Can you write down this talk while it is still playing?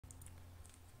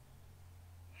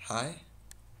Hi,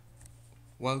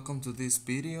 welcome to this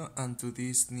video and to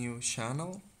this new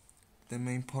channel. The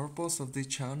main purpose of this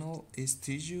channel is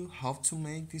teach you how to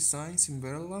make designs in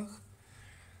Verilog,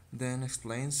 then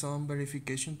explain some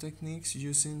verification techniques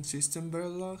using System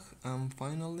Verilog, and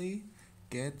finally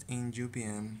get in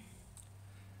UVM.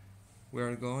 We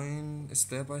are going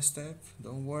step by step,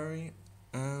 don't worry.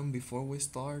 And before we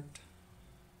start,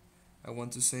 I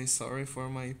want to say sorry for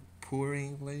my poor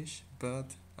English, but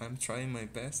I'm trying my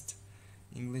best.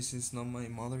 English is not my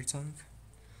mother tongue,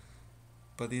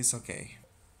 but it's okay.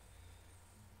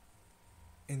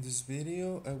 In this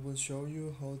video I will show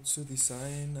you how to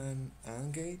design an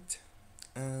AND gate,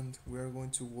 and we are going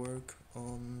to work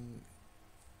on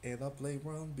Eda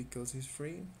Playground because it's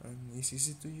free and it's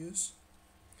easy to use.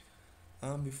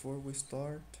 And before we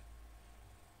start,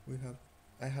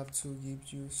 I have to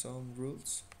give you some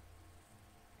rules.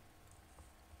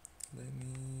 Let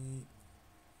me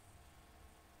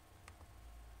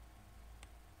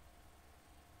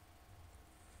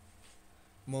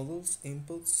Models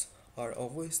inputs are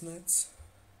always nets.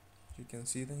 You can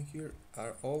see them here,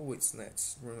 are always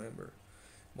nets, remember.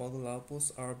 Model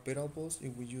outputs are variables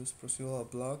if we use procedural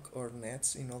block or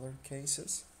nets in other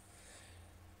cases.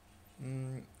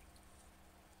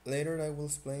 Later I will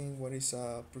explain what is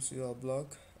a procedural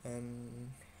block, and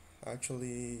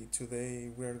actually today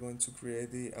we are going to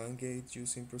create the AND gate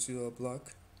using procedural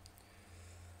block.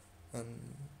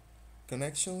 And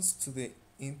connections to the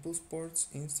input ports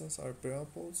instance are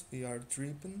variables. They are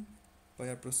driven by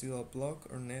a procedural block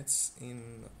or nets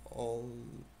in all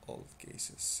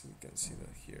cases. We can see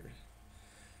that here.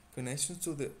 Connections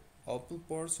to the output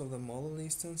ports of the model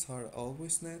instance are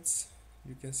always nets.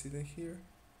 You can see that here.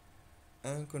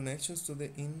 And connections to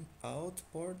the in-out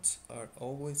ports are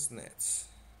always nets.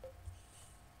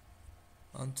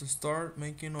 And to start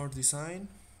making our design,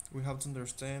 we have to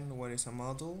understand what is a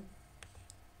model.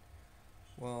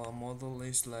 Well, a model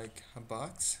is like a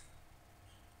box.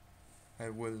 I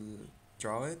will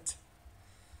draw it,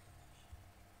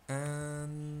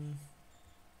 and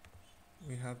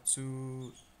we have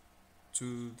to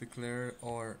declare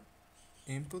our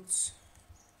inputs.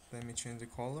 Let me change the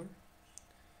color.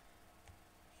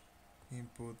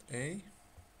 Input A,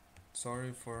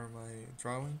 sorry for my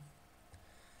drawing.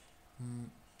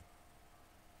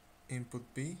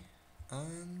 Input B,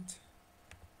 and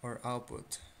our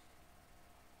output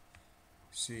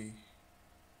C.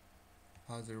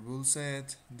 As the rule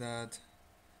said that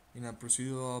in a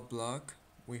procedural block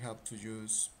we have to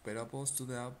use variables to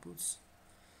the outputs,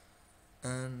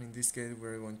 and in this case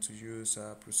we're going to use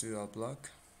a procedural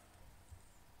block.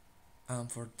 And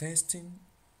for testing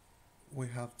we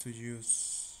have to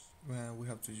use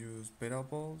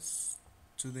variables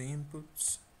to the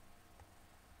inputs.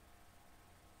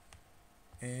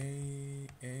 A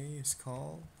is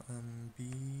called, and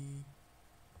B.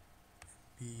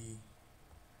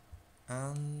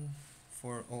 And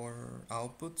for our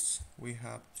outputs we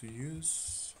have to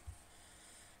use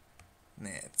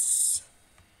nets.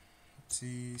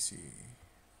 See,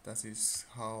 that is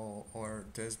how our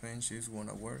test bench is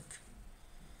gonna work.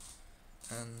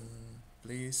 And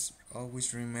please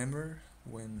always remember,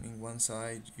 when in one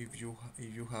side if you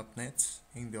have nets,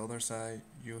 in the other side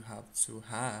you have to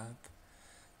have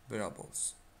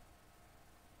variables.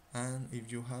 And if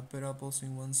you have variables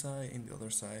in one side, in the other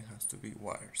side has to be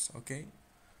wires, okay?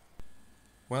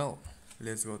 Well,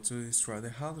 let's go to destroy the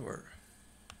hardware.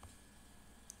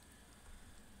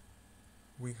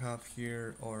 We have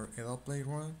here our Eda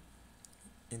Playground.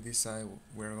 In this side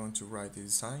we're going to write the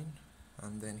design,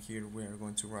 and then here we are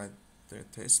going to write the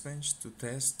test bench to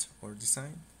test our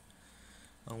design.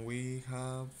 And we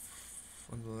have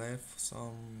on the left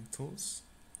some tools,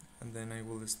 and then I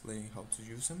will explain how to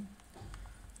use them.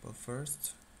 But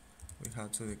first we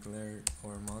have to declare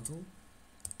our model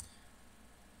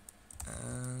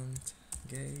and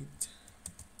gate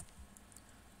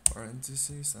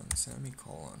parentheses and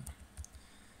semicolon.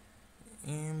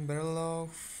 In Verilog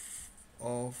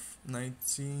of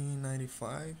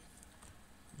 1995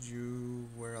 you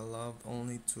were allowed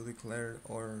only to declare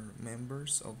our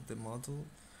members of the model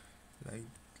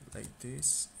like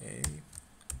this: A,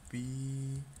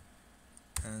 B,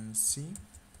 and C.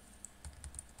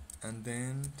 And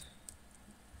then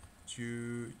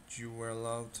you were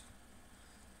allowed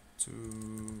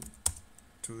to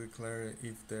declare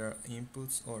if there are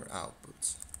inputs or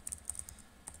outputs.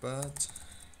 But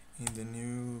in the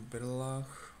new Verilog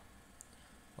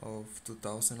of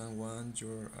 2001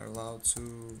 you're allowed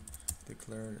to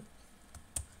declare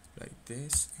like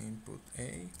this: input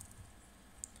A,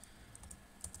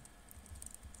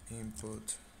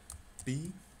 input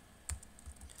B,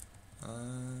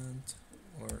 and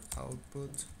or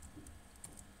output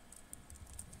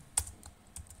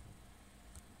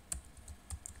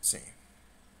see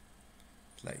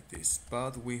like this,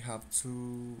 but we have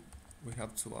to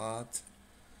add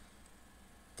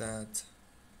that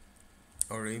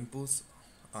our inputs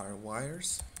are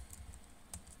wires,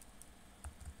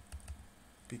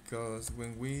 because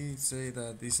when we say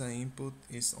that this is an input,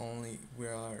 is only we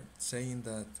are saying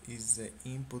that is the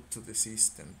input to the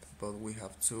system, but we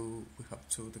have to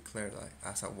declare that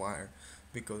as a wire,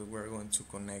 because we're going to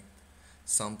connect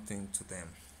something to them.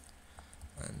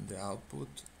 And the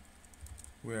output,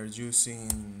 we are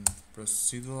using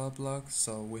procedural block,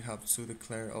 so we have to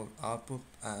declare our output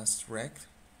as rect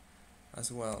as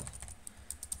well,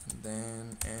 and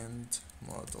then end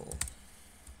model.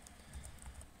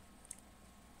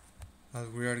 As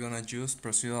we are gonna use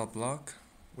procedural block,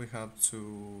 we have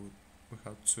to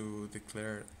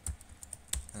declare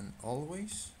an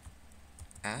always,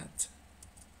 at,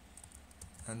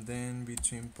 and then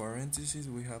between parentheses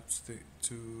we have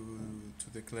to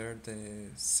declare the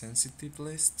sensitive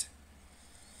list.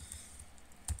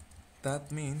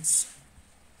 That means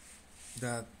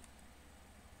that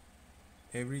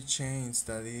every change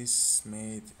that is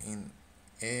made in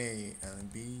A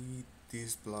and B,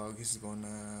 this block is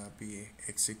gonna be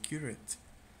executed.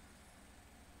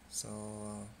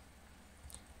 So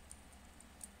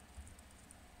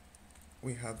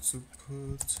we have to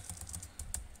put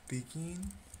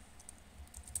begin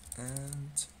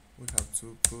and we have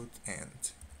to put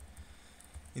end.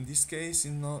 In this case,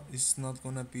 it's not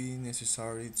gonna be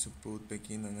necessary to put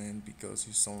begin and end because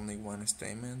it's only one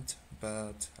statement,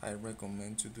 but I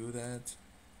recommend to do that,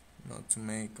 not to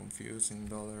make confusing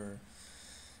dollar,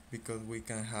 because we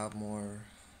can have more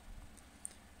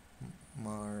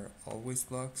always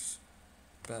blocks,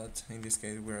 but in this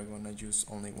case we are gonna use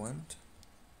only one.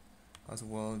 As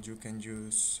well, you can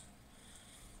use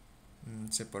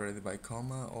separated by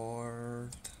comma, or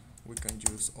we can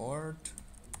use or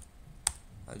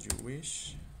as you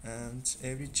wish, and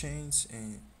every change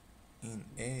in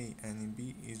A and in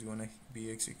B is gonna be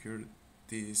executed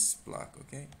this block,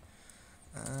 okay?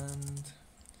 And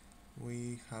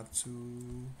we have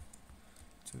to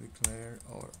declare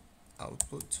our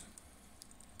output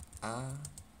A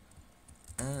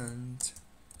and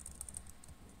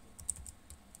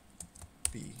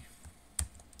B.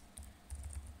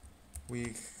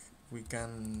 We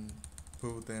can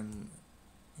put them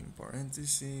in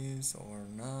parentheses or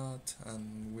not,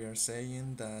 and we are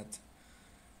saying that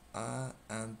A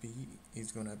and B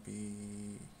is gonna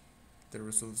be, the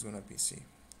result is gonna be C.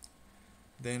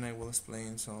 Then I will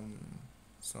explain some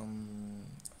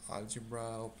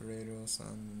algebra operators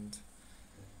and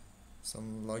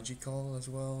some logical as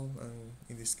well, and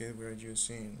in this case we are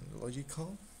using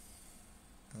logical.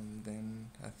 And then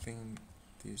I think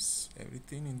this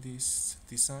everything in this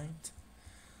design,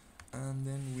 and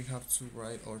then we have to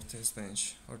write our test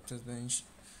bench. Our test bench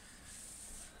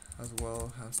as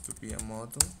well has to be a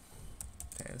model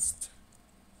test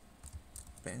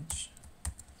bench.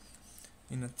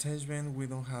 In a test bench we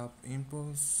don't have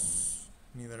inputs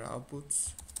neither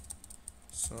outputs,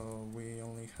 so we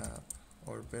only have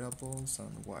our variables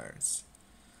and wires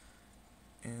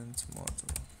and model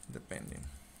depending.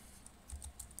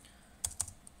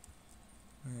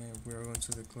 We are going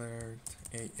to declare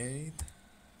A8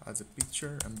 as a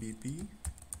picture and BB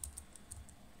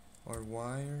or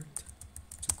wired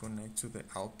to connect to the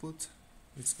output.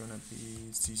 It's gonna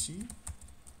be CC.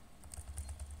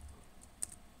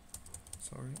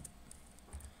 Sorry.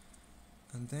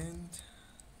 And then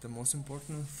the most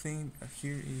important thing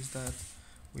here is that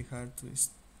we have to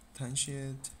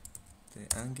instantiate the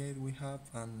AND gate we have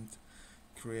and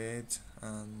create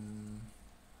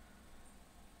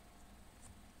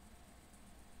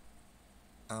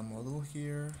a model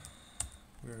here.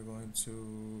 We are going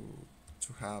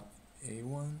to have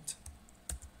A1,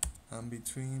 and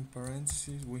between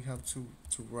parentheses we have to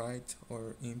write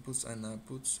our inputs and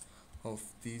outputs of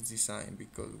this design,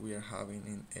 because we are having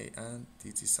in A and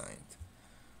this design.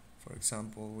 For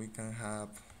example, we can have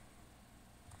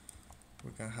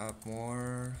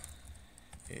more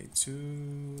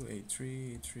A2,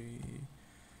 A3, A3,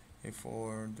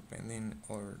 A4 depending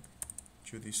on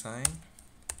your design,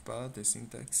 but the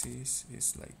syntax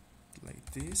is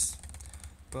like this.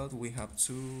 But we have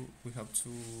to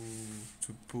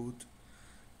put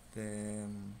the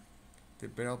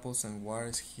variables and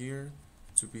wires here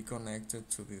to be connected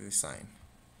to the design.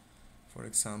 For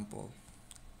example,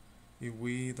 if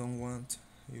we don't want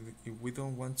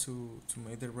to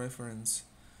make the reference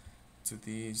to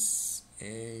this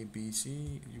A, B,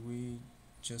 C, we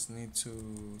just need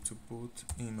to put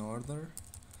in order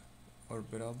our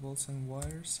variables and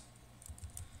wires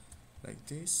like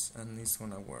this, and it's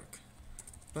gonna work.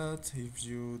 But if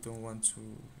you don't want to,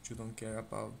 you don't care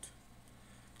about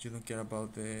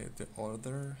the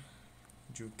order,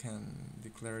 you can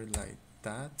declare it like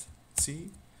that,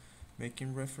 C,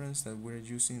 making reference that we're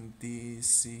using this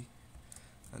C,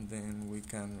 and then we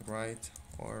can write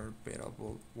our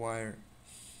variable wire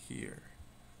here.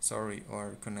 Sorry,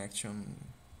 our connection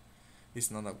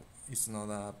is not a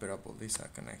variable, it's a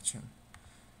connection.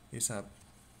 It's a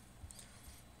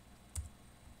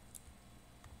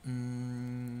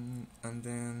and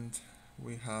then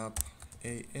we have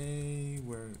AA,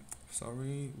 where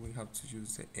we have to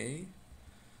use the A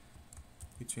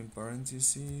between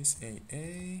parentheses,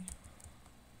 AA,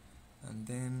 and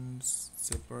then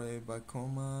separated by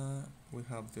comma we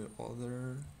have the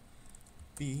other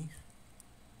B.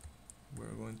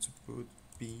 We're going to put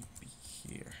BP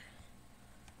here.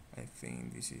 I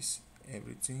think this is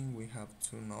everything we have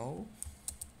to know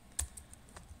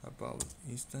about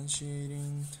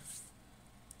instantiating.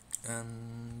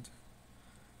 And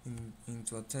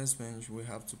into a test bench we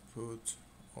have to put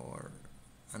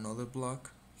another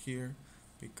block here,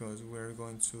 because we're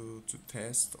going to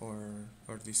test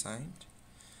our design,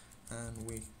 and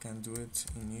we can do it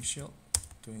initial,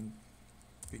 doing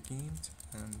begin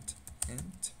and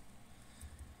end.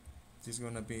 This is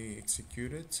gonna be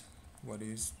executed what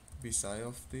is beside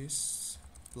of this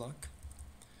block,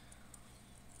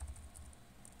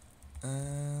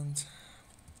 and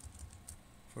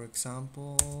for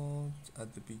example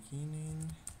at the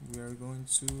beginning we are going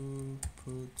to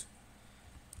put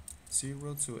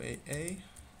 0 to AA,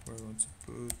 we're going to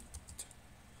put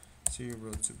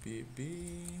 0 to BB,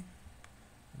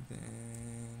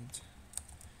 then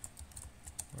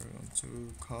we're going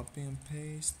to copy and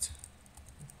paste.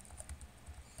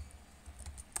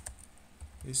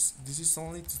 This is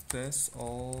only to test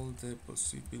all the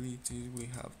possibilities we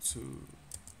have to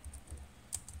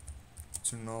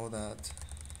know that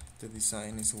the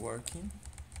design is working.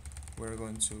 We're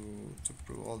going to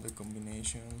prove all the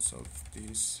combinations of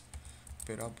these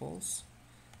variables,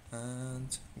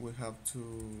 and we have to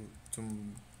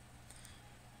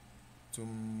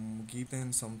give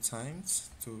them some times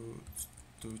to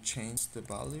change the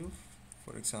value.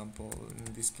 For example,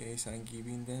 in this case I'm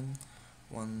giving them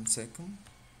 1 second,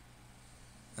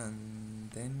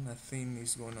 and then I think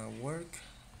it's gonna work.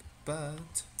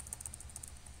 But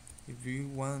if we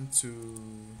want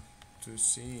to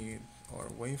see our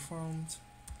waveforms,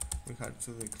 we have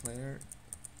to declare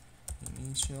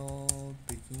initial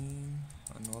begin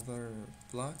another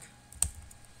block,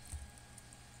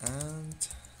 and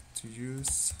to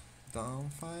use down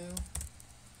file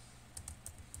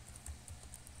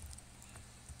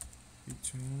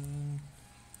between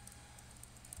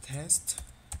test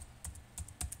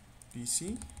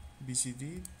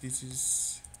BCD. This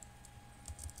is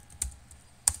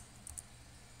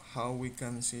how we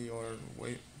can see our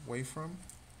waveform,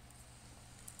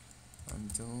 and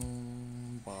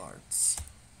then bars,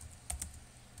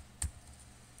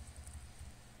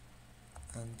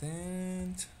 and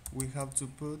then we have to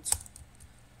put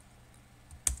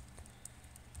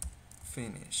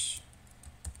finish,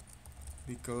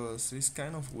 because it's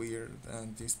kind of weird,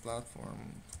 and this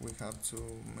platform we have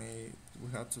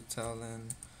to tell them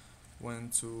when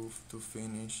to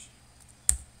finish.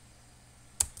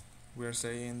 We're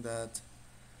saying that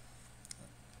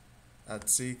at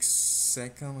 6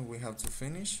 seconds we have to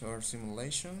finish our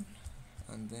simulation,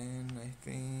 and then I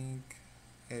think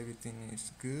everything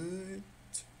is good.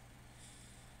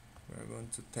 We're going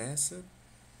to test it.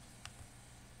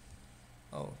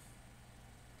 Oh,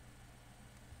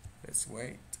 let's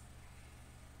wait.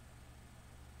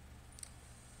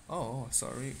 Oh,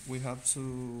 sorry, we have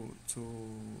to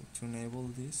enable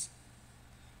this.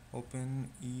 Open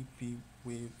EP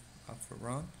with after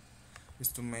run is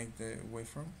to make the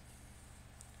waveform.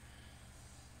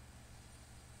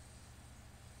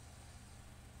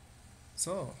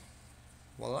 So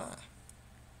voila,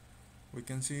 we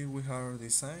can see we have our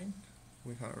design,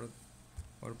 we have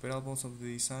our variables of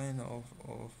the design of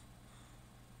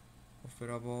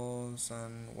variables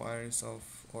and wires of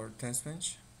our test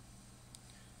bench.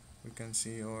 We can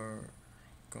see our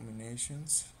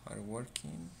combinations are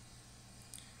working.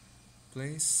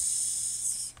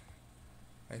 Place,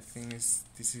 I think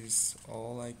this is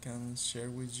all I can share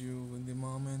with you in the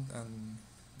moment, and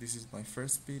this is my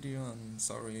first video, and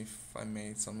sorry if I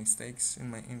made some mistakes in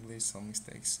my English, some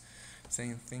mistakes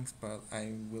saying things, but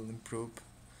I will improve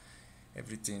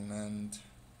everything, and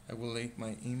I will link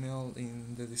my email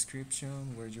in the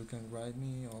description where you can write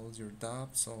me all your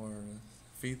doubts or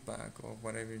feedback or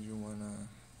whatever you wanna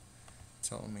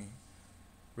tell me.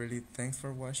 Really, thanks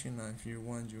for watching. If you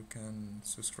want, you can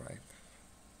subscribe.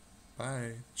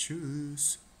 Bye.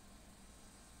 Choose.